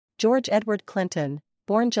George Edward Clinton,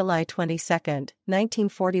 born July 22,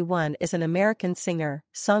 1941, is an American singer,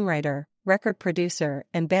 songwriter, record producer,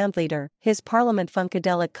 and bandleader. His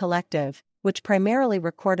Parliament-Funkadelic collective, which primarily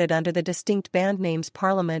recorded under the distinct band names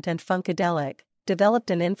Parliament and Funkadelic,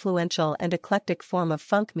 developed an influential and eclectic form of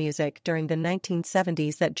funk music during the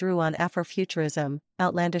 1970s that drew on Afrofuturism,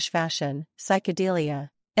 outlandish fashion,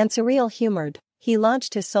 psychedelia, and surreal humor. He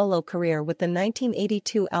launched his solo career with the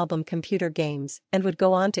 1982 album Computer Games and would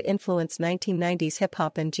go on to influence 1990s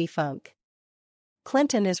hip-hop and G-funk.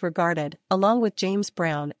 Clinton is regarded, along with James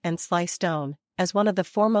Brown and Sly Stone, as one of the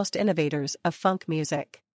foremost innovators of funk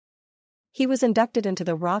music. He was inducted into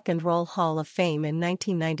the Rock and Roll Hall of Fame in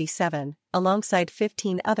 1997, alongside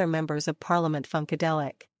 15 other members of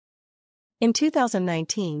Parliament-Funkadelic. In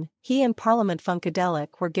 2019, he and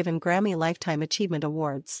Parliament-Funkadelic were given Grammy Lifetime Achievement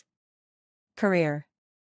Awards. Career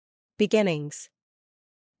beginnings.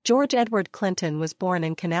 George Edward Clinton was born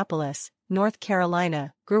in Kannapolis, North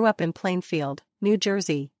Carolina, grew up in Plainfield, New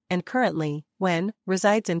Jersey, and currently,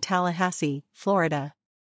 resides in Tallahassee, Florida.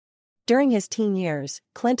 During his teen years,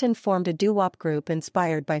 Clinton formed a doo-wop group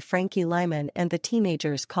inspired by Frankie Lyman and the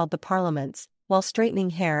Teenagers called the Parliaments, while straightening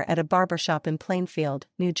hair at a barbershop in Plainfield,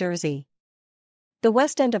 New Jersey. The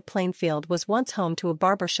west end of Plainfield was once home to a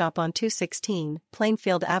barbershop on 216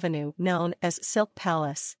 Plainfield Avenue known as Silk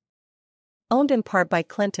Palace. Owned in part by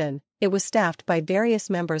Clinton, it was staffed by various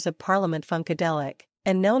members of Parliament-Funkadelic,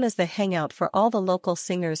 and known as the hangout for all the local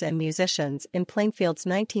singers and musicians in Plainfield's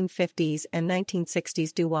 1950s and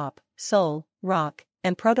 1960s doo-wop, soul, rock,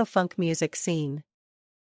 and proto-funk music scene.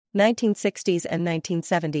 1960s and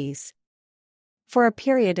 1970s. For a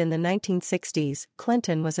period in the 1960s,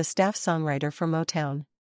 Clinton was a staff songwriter for Motown.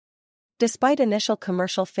 Despite initial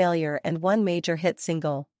commercial failure and one major hit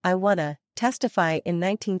single, I Wanna Testify in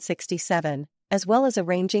 1967, as well as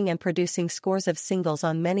arranging and producing scores of singles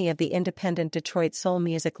on many of the independent Detroit soul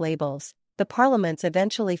music labels, the Parliaments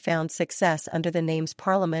eventually found success under the names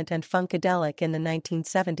Parliament and Funkadelic in the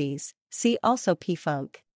 1970s, see also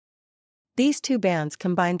P-Funk. These two bands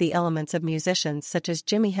combined the elements of musicians such as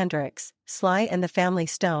Jimi Hendrix, Sly and the Family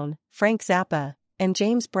Stone, Frank Zappa, and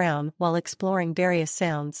James Brown while exploring various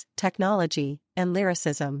sounds, technology, and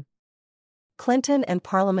lyricism. Clinton and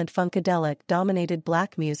Parliament-Funkadelic dominated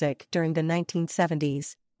black music during the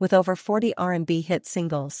 1970s, with over 40 R&B hit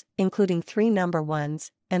singles, including 3 number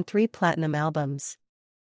ones and 3 platinum albums.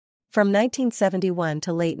 From 1971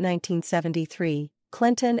 to late 1973,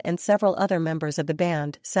 Clinton and several other members of the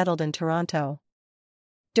band settled in Toronto.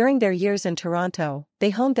 During their years in Toronto,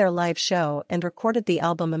 they honed their live show and recorded the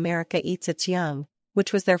album America Eats Its Young,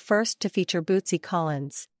 which was their first to feature Bootsy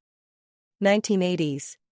Collins.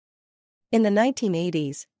 1980s. In the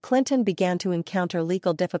 1980s, Clinton began to encounter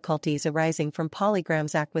legal difficulties arising from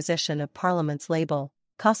Polygram's acquisition of Parliament's label,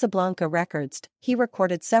 Casablanca Records. He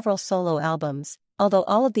recorded several solo albums, although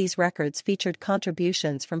all of these records featured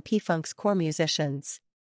contributions from P-Funk's core musicians.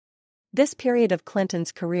 This period of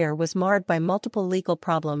Clinton's career was marred by multiple legal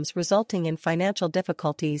problems resulting in financial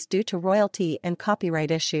difficulties due to royalty and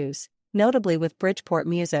copyright issues, notably with Bridgeport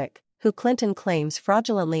Music, who Clinton claims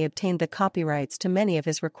fraudulently obtained the copyrights to many of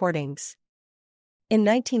his recordings. In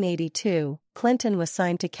 1982, Clinton was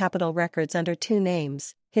signed to Capitol Records under 2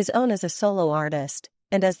 names, his own as a solo artist,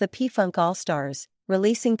 and as the P-Funk All-Stars,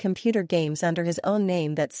 releasing Computer Games under his own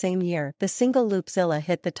name that same year. The single Loopzilla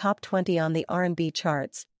hit the top 20 on the R&B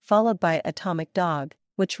charts, followed by Atomic Dog,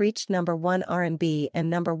 which reached number 1 R&B and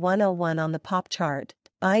number 101 on the pop chart.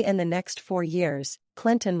 In the next 4 years,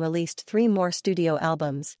 Clinton released 3 more studio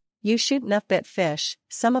albums, You Shoot 'Nuff Bit Fish,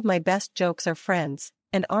 Some of My Best Jokes Are Friends,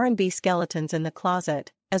 and R&B Skeletons in the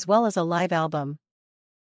Closet, as well as a live album.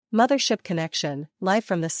 Mothership Connection, live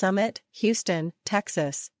from the Summit, Houston,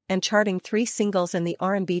 Texas, and charting 3 singles in the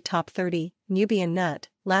R&B Top 30, Nubian Nut,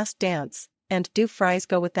 Last Dance, and Do Fries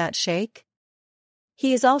Go With That Shake?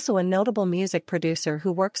 He is also a notable music producer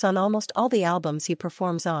who works on almost all the albums he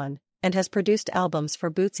performs on, and has produced albums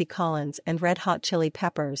for Bootsy Collins and Red Hot Chili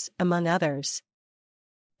Peppers, among others.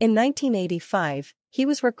 In 1985, he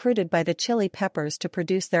was recruited by the Chili Peppers to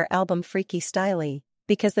produce their album Freaky Styley,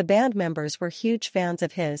 because the band members were huge fans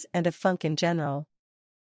of his and of funk in general.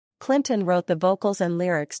 Clinton wrote the vocals and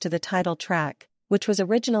lyrics to the title track, which was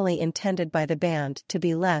originally intended by the band to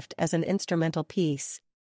be left as an instrumental piece.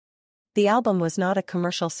 The album was not a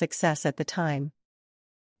commercial success at the time.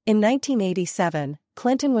 In 1987,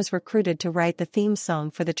 Clinton was recruited to write the theme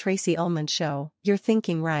song for The Tracy Ullman Show, You're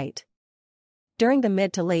Thinking Right. During the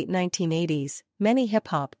mid to late 1980s, many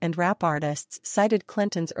hip-hop and rap artists cited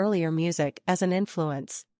Clinton's earlier music as an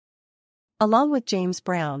influence. Along with James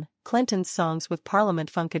Brown, Clinton's songs with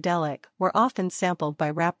Parliament-Funkadelic were often sampled by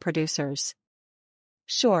rap producers.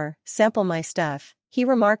 "Sure, sample my stuff," he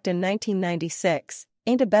remarked in 1996,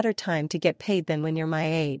 "ain't a better time to get paid than when you're my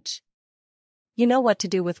age. You know what to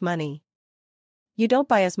do with money. You don't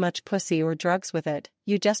buy as much pussy or drugs with it,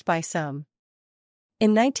 you just buy some."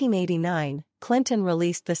 In 1989, Clinton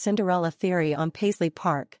released The Cinderella Theory on Paisley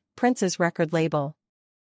Park, Prince's record label.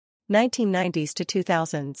 1990s to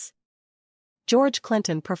 2000s. George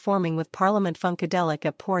Clinton performing with Parliament-Funkadelic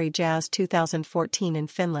at Pori Jazz 2014 in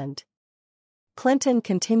Finland. Clinton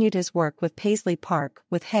continued his work with Paisley Park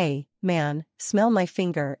with Hey, Man, Smell My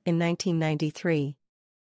Finger in 1993.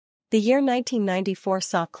 The year 1994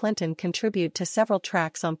 saw Clinton contribute to several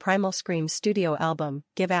tracks on Primal Scream's studio album,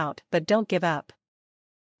 Give Out, But Don't Give Up.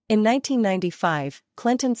 In 1995,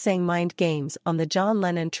 Clinton sang Mind Games on the John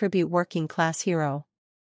Lennon tribute Working Class Hero.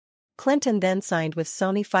 Clinton then signed with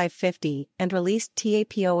Sony 550 and released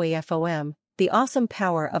TAPOAFOM, The Awesome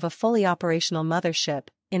Power of a Fully Operational Mothership,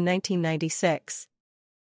 in 1996.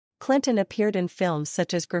 Clinton appeared in films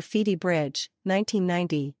such as Graffiti Bridge,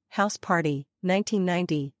 1990, House Party,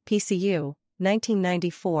 1990, PCU,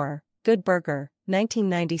 1994, Good Burger,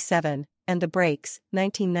 1997, and The Breaks,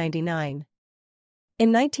 1999.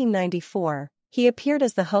 In 1994, he appeared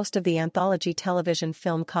as the host of the anthology television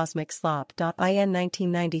film Cosmic Slop. In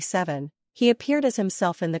 1997, he appeared as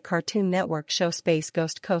himself in the Cartoon Network show Space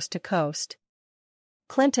Ghost Coast to Coast.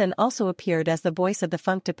 Clinton also appeared as the voice of the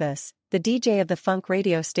Funktopus, the DJ of the funk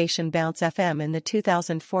radio station Bounce FM in the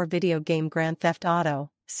 2004 video game Grand Theft Auto,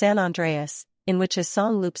 San Andreas, in which his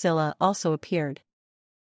song Loopzilla also appeared.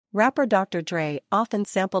 Rapper Dr. Dre often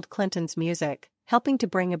sampled Clinton's music, helping to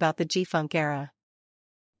bring about the G-Funk era.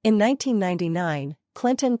 In 1999,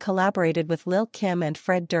 Clinton collaborated with Lil' Kim and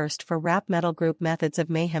Fred Durst for rap metal group Methods of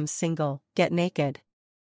Mayhem's single, Get Naked.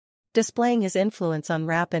 Displaying his influence on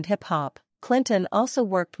rap and hip-hop, Clinton also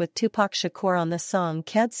worked with Tupac Shakur on the song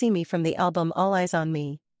Can't See Me from the album All Eyes on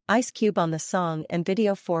Me, Ice Cube on the song and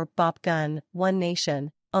video for Bop Gun, One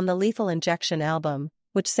Nation, on the Lethal Injection album,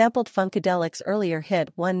 which sampled Funkadelic's earlier hit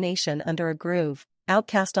One Nation Under a Groove,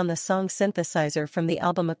 Outkast on the song Synthesizer from the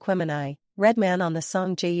album Aquemini, Redman on the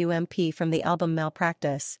song JUMP from the album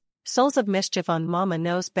Malpractice, Souls of Mischief on Mama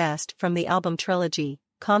Knows Best from the album Trilogy,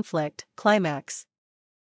 Conflict, Climax,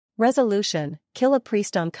 Resolution, Kill a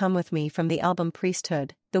Priest on Come With Me from the album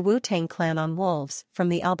Priesthood, The Wu-Tang Clan on Wolves from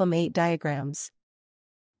the album 8 Diagrams.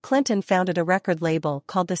 Clinton founded a record label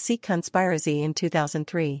called the Seek Conspiracy in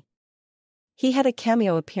 2003. He had a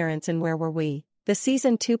cameo appearance in Where Were We?, the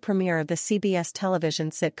season 2 premiere of the CBS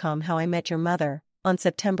television sitcom How I Met Your Mother, on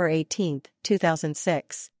September 18,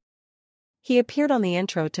 2006. He appeared on the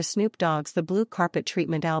intro to Snoop Dogg's The Blue Carpet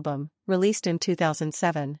Treatment album, released in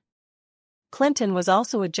 2007. Clinton was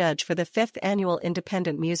also a judge for the 5th Annual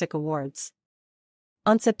Independent Music Awards.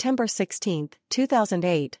 On September 16,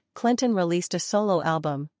 2008, Clinton released a solo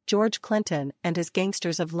album, George Clinton and His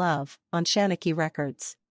Gangsters of Love, on Shanachie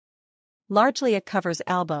Records. Largely a covers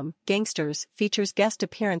album, Gangsters features guest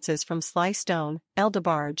appearances from Sly Stone, El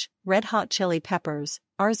DeBarge, Red Hot Chili Peppers,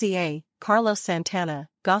 RZA, Carlos Santana,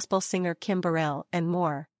 gospel singer Kim Burrell, and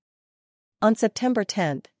more. On September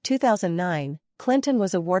 10, 2009, Clinton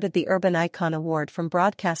was awarded the Urban Icon Award from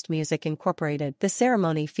Broadcast Music Incorporated. The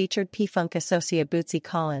ceremony featured P-Funk associate Bootsy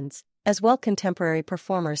Collins, as well contemporary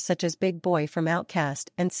performers such as Big Boy from Outkast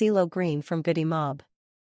and CeeLo Green from Goody Mob.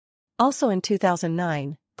 Also in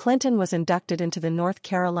 2009, Clinton was inducted into the North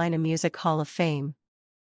Carolina Music Hall of Fame.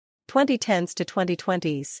 2010s to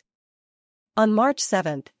 2020s. On March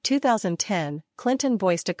 7, 2010, Clinton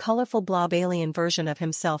voiced a colorful blob alien version of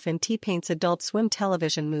himself in T-Pain's Adult Swim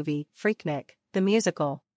television movie, Freaknik, the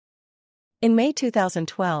musical. In May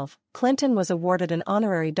 2012, Clinton was awarded an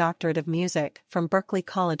honorary doctorate of music from Berklee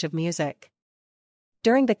College of Music.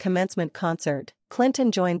 During the commencement concert,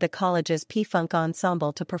 Clinton joined the college's P-Funk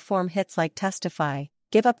ensemble to perform hits like Testify,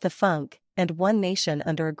 Give Up the Funk, and One Nation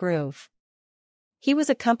Under a Groove. He was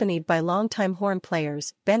accompanied by longtime horn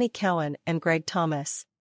players Benny Cowan and Greg Thomas.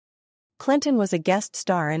 Clinton was a guest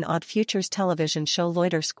star in Odd Future's television show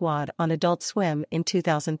Loiter Squad on Adult Swim in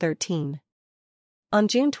 2013. On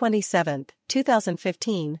June 27,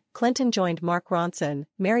 2015, Clinton joined Mark Ronson,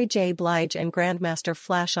 Mary J. Blige and Grandmaster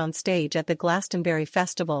Flash on stage at the Glastonbury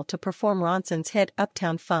Festival to perform Ronson's hit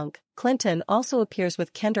Uptown Funk. Clinton also appears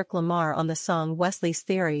with Kendrick Lamar on the song Wesley's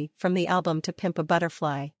Theory from the album To Pimp a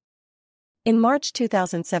Butterfly. In March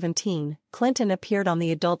 2017, Clinton appeared on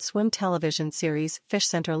the Adult Swim television series Fish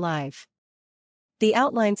Center Live. The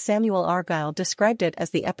outline Samuel Argyle described it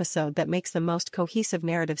as the episode that makes the most cohesive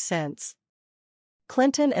narrative sense.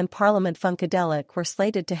 Clinton and Parliament-Funkadelic were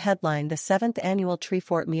slated to headline the 7th annual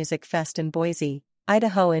Treefort Music Fest in Boise,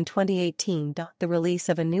 Idaho in 2018. The release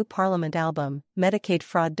of a new Parliament album, Medicaid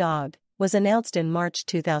Fraud Dog, was announced in March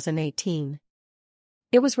 2018.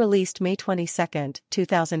 It was released May 22,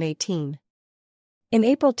 2018. In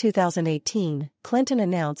April 2018, Clinton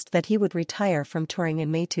announced that he would retire from touring in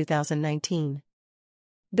May 2019.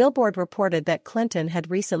 Billboard reported that Clinton had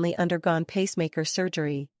recently undergone pacemaker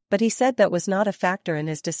surgery, but he said that was not a factor in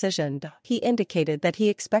his decision. He indicated that he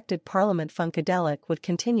expected Parliament-Funkadelic would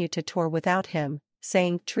continue to tour without him,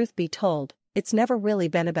 saying, "Truth be told, it's never really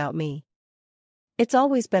been about me. It's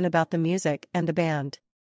always been about the music and the band.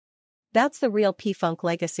 That's the real P-Funk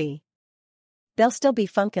legacy. They'll still be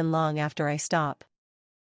funkin' long after I stop."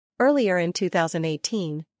 Earlier in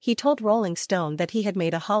 2018, he told Rolling Stone that he had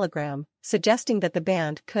made a hologram, suggesting that the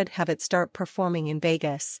band could have it start performing in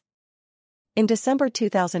Vegas. In December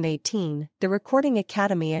 2018, the Recording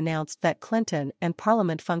Academy announced that Clinton and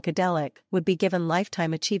Parliament-Funkadelic would be given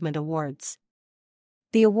Lifetime Achievement Awards.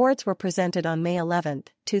 The awards were presented on May 11,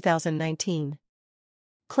 2019.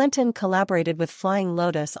 Clinton collaborated with Flying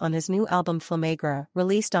Lotus on his new album Flamagra,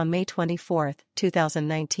 released on May 24,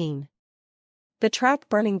 2019. The track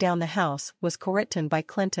Burning Down the House was co-written by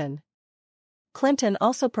Clinton. Clinton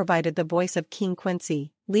also provided the voice of King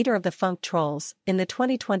Quincy, leader of the Funk Trolls, in the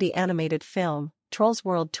 2020 animated film, Trolls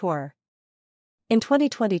World Tour. In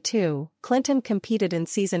 2022, Clinton competed in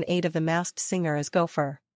Season 8 of The Masked Singer as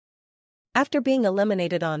Gopher. After being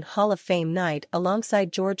eliminated on Hall of Fame night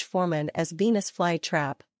alongside George Foreman as Venus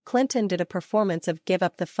Flytrap, Clinton did a performance of Give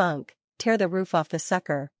Up the Funk, Tear the Roof Off the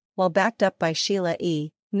Sucker, while backed up by Sheila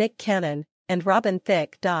E., Nick Cannon, and Robin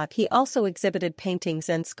Thicke. He also exhibited paintings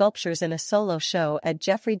and sculptures in a solo show at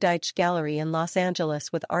Jeffrey Deitch Gallery in Los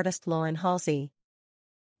Angeles with artist Lauren Halsey.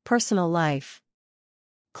 Personal life.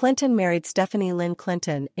 Clinton married Stephanie Lynn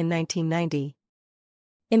Clinton in 1990.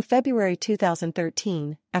 In February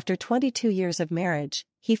 2013, after 22 years of marriage,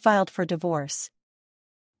 he filed for divorce.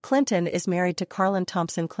 Clinton is married to Carlin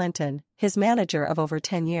Thompson Clinton, his manager of over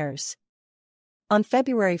 10 years. On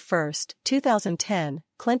February 1, 2010,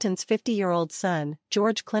 Clinton's 50-year-old son,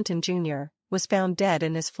 George Clinton Jr., was found dead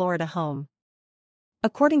in his Florida home.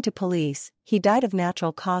 According to police, he died of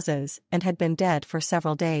natural causes and had been dead for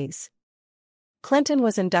several days. Clinton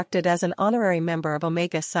was inducted as an honorary member of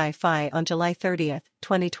Omega Psi Phi on July 30,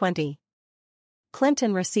 2020.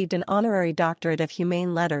 Clinton received an honorary doctorate of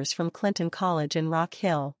humane letters from Clinton College in Rock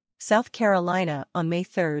Hill, South Carolina on May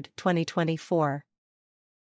 3, 2024.